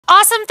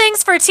Awesome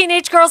things for a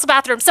teenage girl's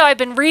bathroom. So I've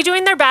been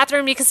redoing their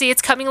bathroom. You can see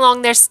it's coming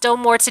along. There's still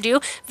more to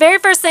do. Very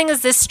first thing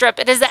is this strip.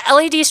 It is an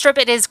LED strip.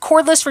 It is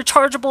cordless,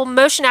 rechargeable,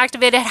 motion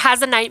activated. It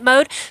has a night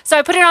mode. So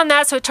I put it on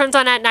that so it turns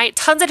on at night.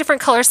 Tons of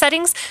different color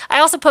settings. I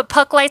also put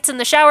puck lights in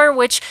the shower,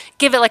 which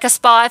give it like a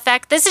spa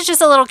effect. This is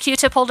just a little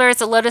Q-tip holder. It's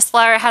a lotus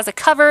flower. It has a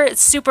cover.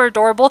 It's super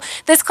adorable.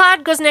 This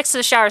cloud goes next to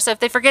the shower. So if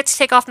they forget to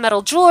take off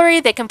metal jewelry,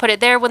 they can put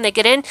it there when they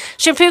get in.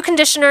 Shampoo,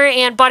 conditioner,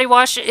 and body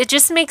wash. It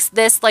just makes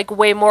this like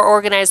way more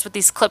organized with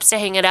these clips to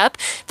hang it up.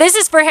 This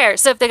is for hair.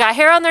 So if they got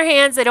hair on their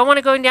hands, they don't want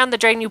it going down the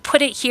drain, you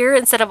put it here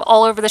instead of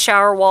all over the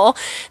shower wall.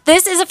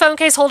 This is a phone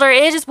case holder.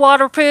 It is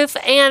waterproof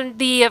and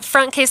the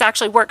front case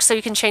actually works so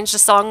you can change the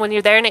song when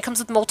you're there, and it comes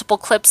with multiple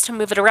clips to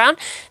move it around.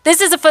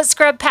 This is a foot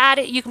scrub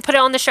pad. You can put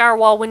it on the shower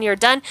wall when you're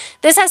done.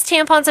 This has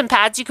tampons and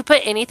pads. You could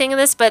put anything in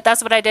this, but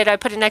that's what I did. I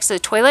put it next to the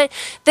toilet.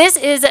 This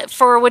is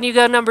for when you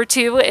go number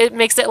 2. It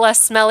makes it less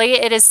smelly.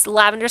 It is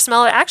lavender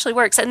smell. It actually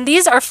works. And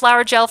these are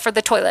flower gel for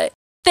the toilet.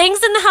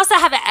 Things in the house that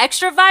have an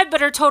extra vibe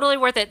but are totally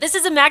worth it. This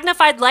is a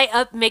magnified light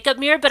up makeup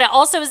mirror, but it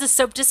also is a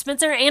soap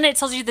dispenser and it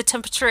tells you the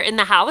temperature in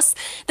the house.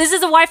 This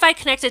is a Wi-Fi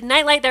connected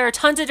nightlight. There are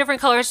tons of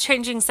different colors,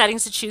 changing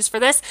settings to choose for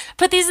this.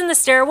 Put these in the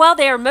stairwell.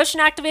 They are motion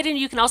activated.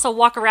 You can also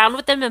walk around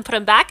with them and put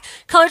them back.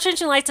 Color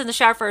changing lights in the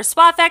shower for a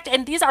spa effect,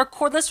 and these are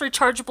cordless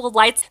rechargeable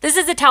lights. This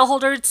is a towel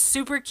holder. It's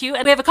super cute.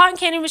 And we have a cotton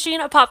candy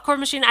machine, a popcorn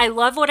machine. I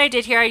love what I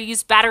did here. I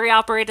used battery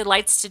operated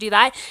lights to do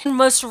that. And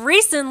most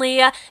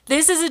recently,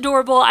 this is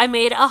adorable. I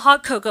made a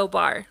hot cocoa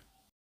bar.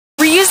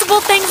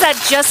 Reusable things that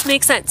just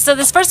make sense. So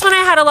this first one I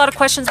had a lot of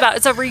questions about.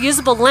 It's a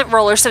reusable lint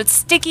roller. So it's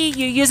sticky.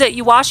 You use it,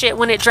 you wash it.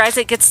 When it dries,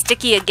 it gets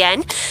sticky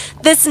again.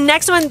 This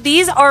next one,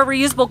 these are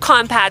reusable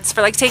cotton pads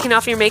for like taking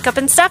off your makeup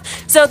and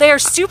stuff. So they are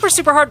super,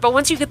 super hard, but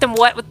once you get them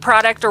wet with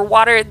product or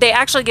water, they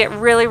actually get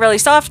really, really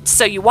soft.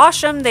 So you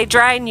wash them, they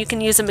dry, and you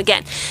can use them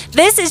again.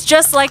 This is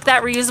just like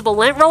that reusable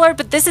lint roller,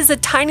 but this is a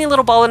tiny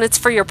little ball and it's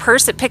for your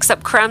purse. It picks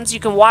up crumbs. You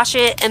can wash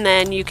it and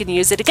then you can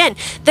use it again.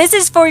 This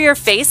is for your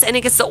face and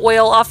it gets the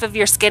oil off of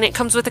your skin. It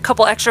comes with a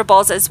couple extra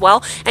balls as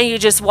well, and you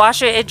just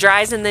wash it, it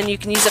dries, and then you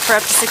can use it for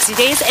up to 60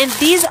 days. And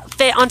these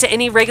fit onto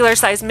any regular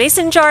size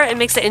mason jar and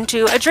makes it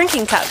into a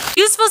drinking cup.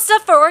 Useful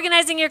stuff for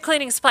organizing your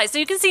cleaning supplies. So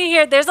you can see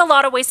here, there's a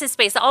lot of wasted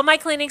space. All my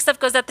cleaning stuff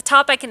goes at the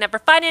top. I can never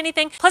find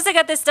anything. Plus I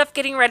got this stuff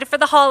getting ready for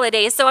the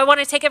holidays, so I want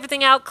to take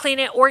everything out, clean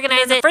it,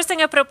 organize it. First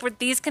thing I put up were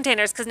these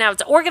containers because now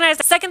it's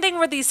organized. Second thing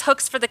were these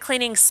hooks for the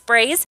cleaning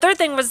sprays. Third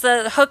thing was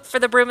the hook for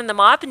the broom and the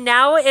mop.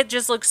 Now it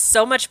just looks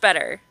so much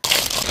better.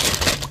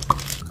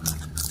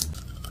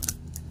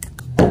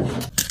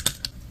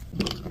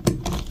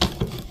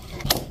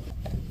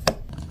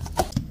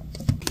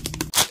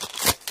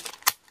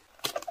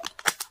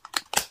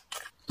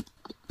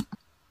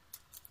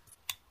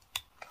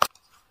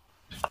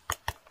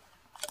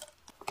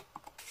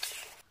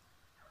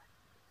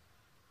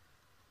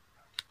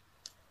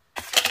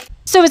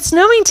 So it's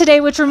snowing today,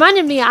 which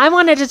reminded me I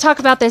wanted to talk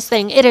about this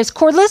thing. It is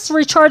cordless,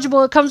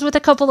 rechargeable. It comes with a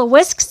couple of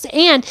whisks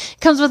and it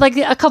comes with like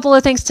a couple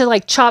of things to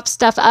like chop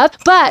stuff up.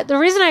 But the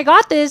reason I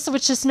got this,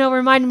 which the snow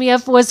reminded me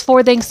of, was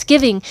for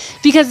Thanksgiving.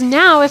 Because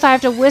now if I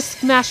have to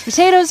whisk mashed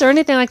potatoes or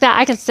anything like that,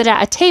 I can sit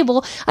at a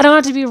table. I don't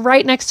have to be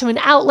right next to an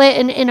outlet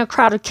and in a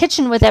crowded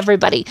kitchen with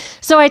everybody.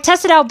 So I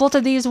tested out both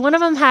of these. One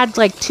of them had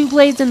like 2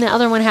 blades and the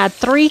other one had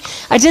 3.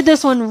 I did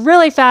this one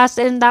really fast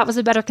and that was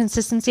a better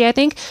consistency, I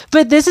think.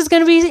 But this is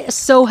going to be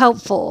so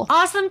helpful.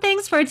 Awesome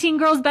things for a teen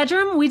girl's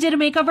bedroom. We did a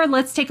makeover.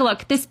 Let's take a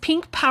look. This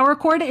pink power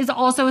cord is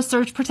also a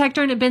surge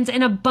protector and it bends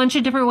in a bunch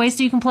of different ways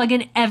so you can plug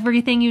in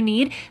everything you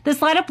need.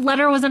 This light up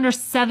letter was under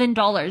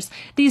 $7.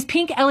 These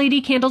pink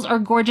LED candles are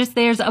gorgeous.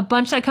 There's a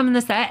bunch that come in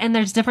the set and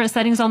there's different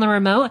settings on the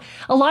remote.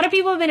 A lot of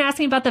people have been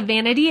asking about the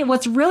vanity.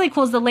 What's really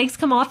cool is the legs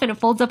come off and it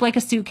folds up like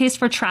a suitcase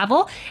for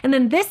travel. And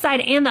then this side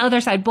and the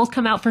other side both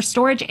come out for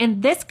storage,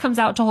 and this comes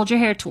out to hold your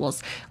hair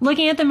tools.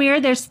 Looking at the mirror,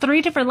 there's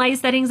 3 different light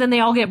settings and they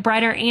all get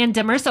brighter and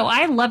dimmer. So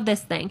I love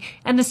this thing.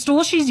 And the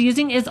stool she's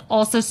using is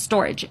also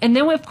storage. And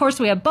then of course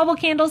we have bubble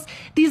candles.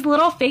 These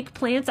little fake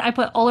plants I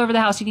put all over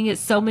the house. You can get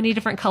so many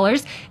different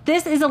colors.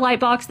 This is a light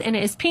box and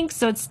it is pink,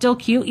 so it's still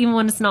cute even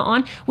when it's not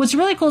on. What's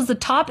really cool is the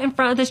top and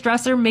front of this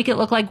dresser make it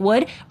look like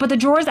wood, but the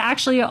drawers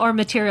actually are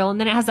material, and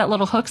then it has that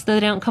little hook so they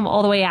don't come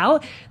all the way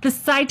out. The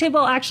side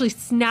table actually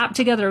snapped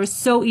together. It was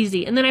so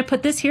easy. And then I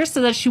put this here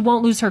so that she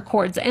won't lose her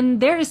cords.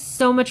 And there is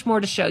so much more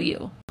to show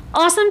you.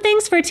 Awesome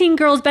things for a teen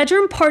girl's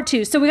bedroom, part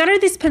 2. So we got her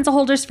these pencil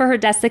holders for her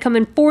desk. They come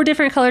in 4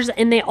 different colors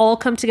and they all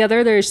come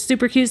together. They're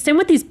super cute. Same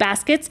with these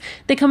baskets.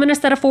 They come in a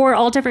set of 4,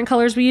 all different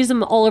colors. We use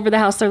them all over the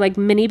house. They're like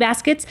mini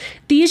baskets.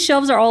 These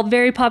shelves are all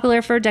very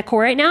popular for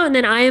decor right now. And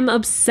then I am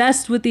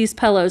obsessed with these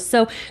pillows.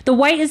 So the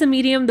white is a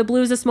medium, the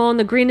blue is a small, and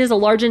the green is a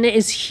large, and it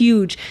is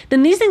huge.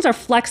 Then these things are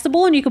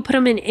flexible and you can put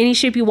them in any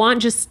shape you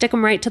want. Just stick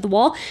them right to the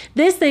wall.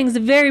 This thing's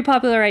very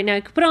popular right now.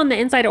 You can put it on the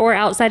inside or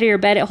outside of your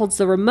bed. It holds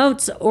the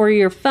remotes or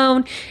your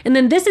phone. And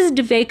then this is a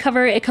duvet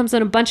cover. It comes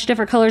in a bunch of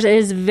different colors. It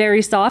is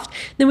very soft.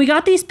 Then we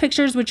got these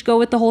pictures which go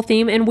with the whole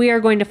theme, and we are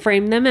going to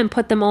frame them and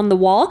put them on the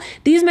wall.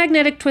 These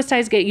magnetic twist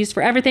ties get used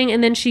for everything,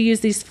 and then she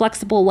used these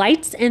flexible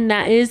lights, and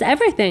that is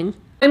everything.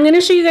 I'm going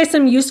to show you guys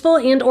some useful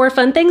and or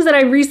fun things that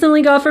I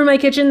recently got for my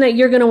kitchen that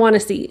you're going to want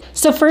to see.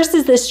 So first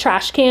is this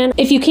trash can.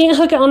 If you can't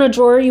hook it on a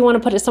drawer, you want to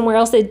put it somewhere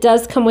else, it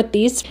does come with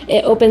these.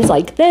 It opens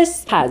like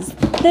this, has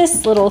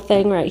this little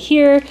thing right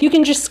here. You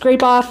can just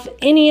scrape off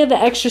any of the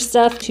extra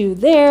stuff to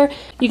there.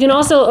 You can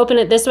also open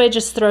it this way,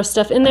 just throw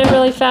stuff in there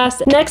really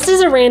fast. Next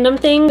is a random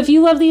thing. If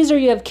you love these or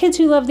you have kids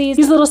who love these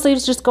little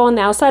sleeves just go on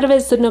the outside of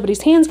it so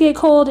nobody's hands get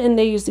cold, and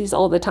they use these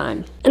all the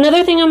time.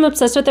 Another thing I'm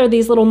obsessed with are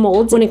these little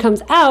molds. When it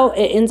comes out,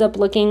 it ends up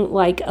looking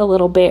like a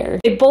little bear.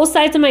 Both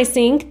sides of my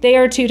sink, they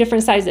are 2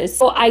 different sizes.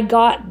 So I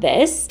got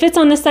this. Fits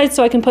on this side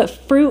so I can put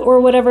fruit or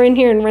whatever in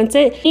here and rinse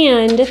it.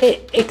 And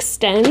it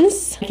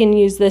extends. I can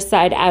use this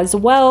side as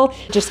well.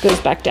 It just goes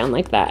back down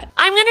like that.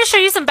 I'm going to show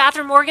you some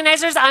bathroom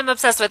organizers I'm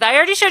obsessed with. I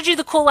already showed you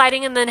the cool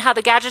lighting and then how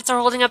the gadgets are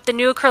holding up the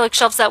new acrylic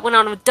shelves that went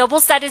on with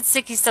double-sided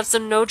sticky stuff, so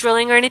no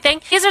drilling or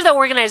anything. These are the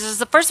organizers.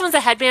 The first one's a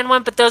headband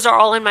one, but those are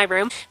all in my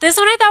room. This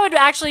one I thought would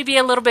actually be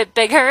a little bit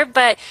bigger,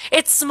 but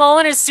it's small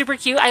and it's super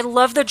cute. I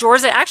love the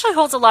drawers. It actually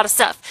holds a lot of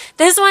stuff.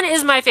 This one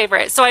is my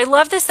favorite. So I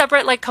love the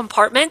separate like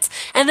compartments,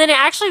 and then it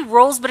actually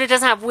rolls, but it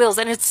doesn't have wheels,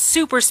 and it's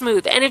super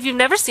smooth. And if you've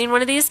never seen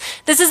one of these,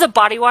 this is a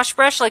body wash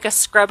brush, like a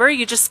scrubber.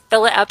 You just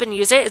fill it up and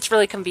use it. It's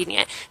really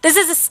convenient. This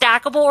is a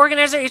stackable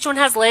organizer. Each one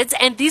has lids,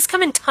 and these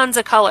come in tons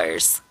of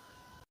colors.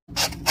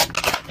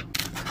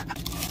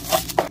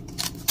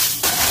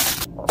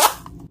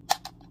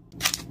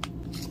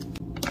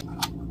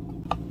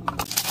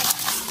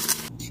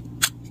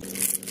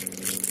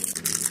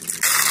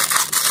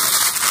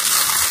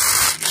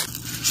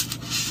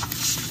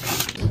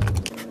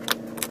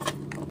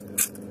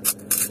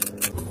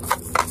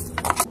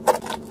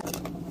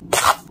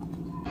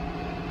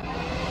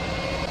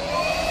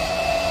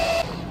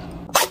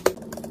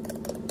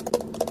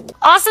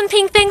 Awesome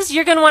pink things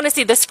you're going to want to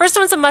see. This first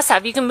one's a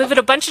must-have. You can move it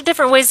a bunch of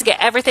different ways to get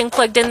everything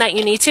plugged in that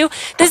you need to.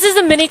 This is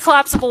a mini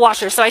collapsible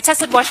washer. So I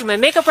tested washing my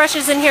makeup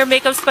brushes in here,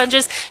 makeup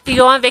sponges. If you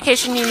go on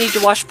vacation, you need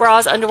to wash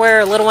bras, underwear,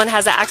 or a little one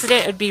has an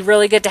accident, it would be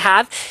really good to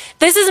have.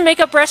 This is a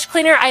makeup brush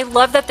cleaner. I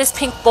love that this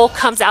pink bowl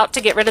comes out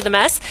to get rid of the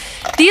mess.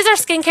 These are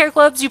skincare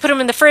globes. You put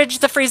them in the fridge,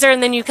 the freezer,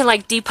 and then you can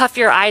like depuff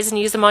your eyes and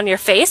use them on your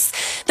face.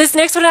 This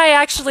next one I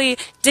actually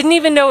didn't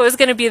even know it was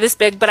going to be this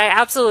big, but I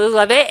absolutely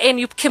love it. And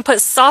you can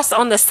put sauce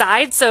on the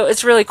side, so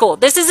it's really cool.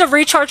 This is a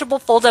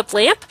rechargeable fold-up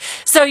lamp,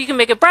 so you can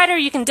make it brighter,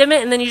 you can dim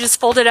it, and then you just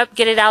fold it up,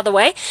 get it out of the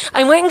way.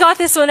 I went and got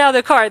this one out of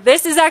the car.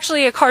 This is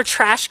actually a car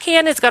trash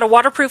can. It's got a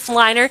waterproof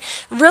liner,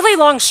 really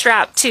long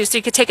strap too, so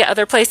you could take it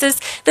other places.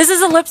 This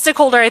is a lipstick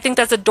holder. I think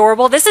that's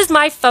adorable. This is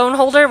my phone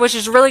holder, which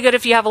is really good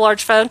if you have a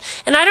large phone,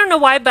 and I don't know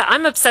why, but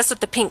I'm obsessed with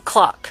the pink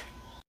clock.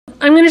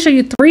 I'm going to show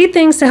you 3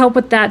 things to help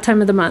with that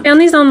time of the month. I found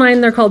these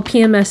online. They're called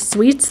PMS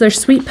Sweets. They're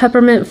sweet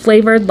peppermint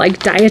flavored like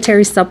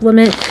dietary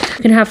supplement.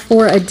 You can have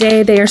 4 a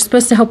day. They are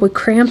supposed to help with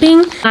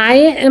cramping. I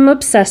am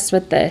obsessed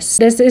with this.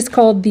 This is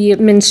called the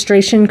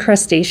menstruation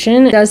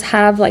crustacean. It does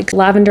have like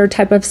lavender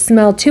type of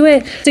smell to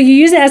it. So you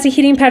use it as a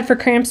heating pad for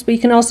cramps, but you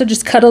can also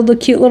just cuddle the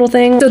cute little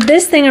thing. So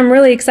this thing I'm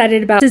really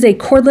excited about. This is a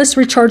cordless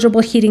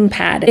rechargeable heating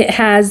pad. It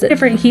has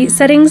different heat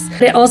settings.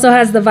 It also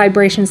has the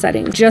vibration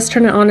setting. Just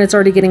turn it on, it's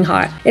already getting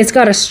hot. It's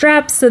got a strap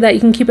so that you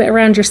can keep it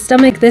around your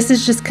stomach. This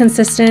is just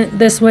consistent.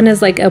 This one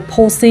is like a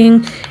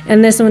pulsing,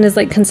 and this one is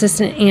like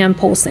consistent and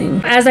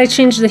pulsing. As I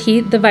change the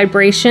heat, the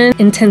vibration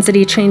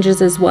intensity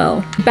changes as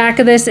well. The back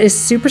of this is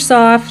super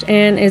soft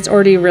and it's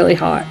already really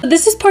hot.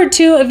 This is part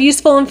 2 of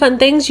useful and fun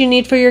things you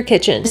need for your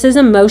kitchen. This is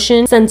a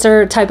motion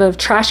sensor type of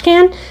trash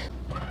can.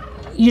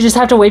 You just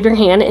have to wave your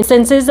hand. It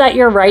senses that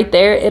you're right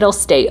there. It'll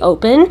stay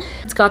open.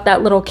 It's got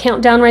that little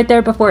countdown right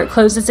there before it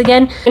closes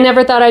again. I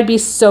never thought I'd be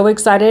so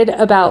excited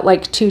about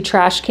like 2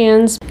 trash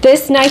cans.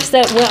 This knife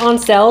set went on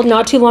sale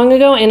not too long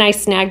ago and I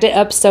snagged it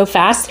up so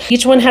fast.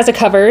 Each one has a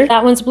cover.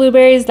 That one's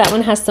blueberries. That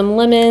one has some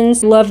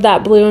lemons. Love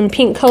that blue and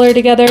pink color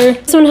together.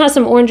 This one has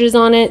some oranges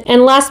on it.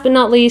 And last but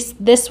not least,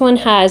 this one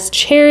has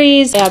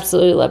cherries. I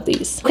absolutely love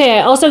these. Okay,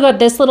 I also got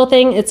this little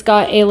thing. It's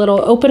got a little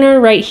opener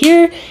right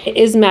here. It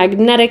is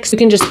magnetic, so you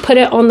can just put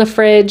it on the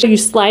fridge. You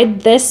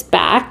slide this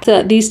back so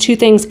that these 2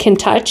 things can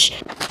touch.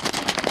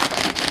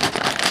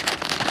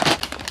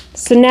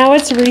 So now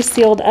it's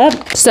resealed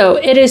up. So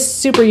it is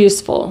super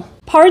useful.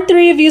 Part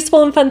 3 of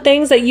useful and fun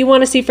things that you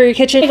want to see for your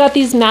kitchen. I got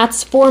these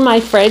mats for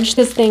my fridge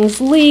because things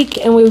leak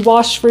and we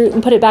wash fruit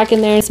and put it back in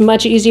there. It's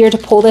much easier to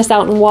pull this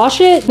out and wash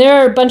it. There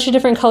are a bunch of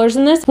different colors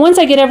in this. Once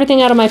I get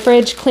everything out of my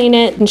fridge, clean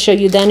it and show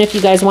you then if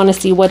you guys want to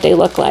see what they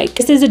look like.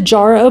 This is a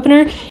jar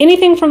opener.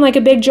 Anything from like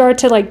a big jar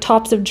to like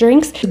tops of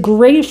drinks.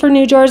 Great for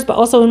new jars, but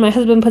also when my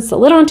husband puts the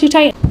lid on too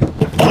tight.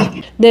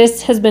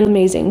 This has been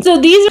amazing. So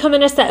these come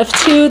in a set of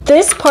 2.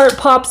 This part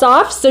pops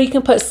off so you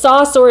can put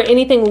sauce or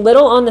anything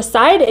little on the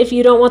side if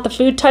you don't want the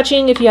food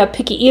touching, if you have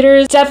picky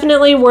eaters.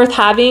 Definitely worth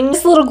having.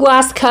 This little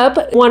glass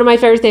cup, one of my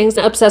favorite things,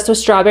 obsessed with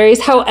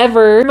strawberries.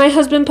 However, my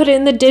husband put it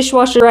in the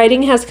dishwasher. The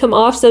writing has come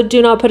off, so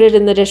do not put it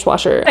in the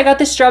dishwasher. I got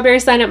this strawberry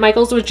sign at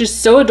Michael's, which is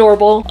so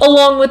adorable.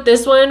 Along with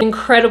this one,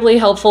 incredibly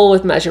helpful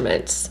with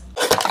measurements.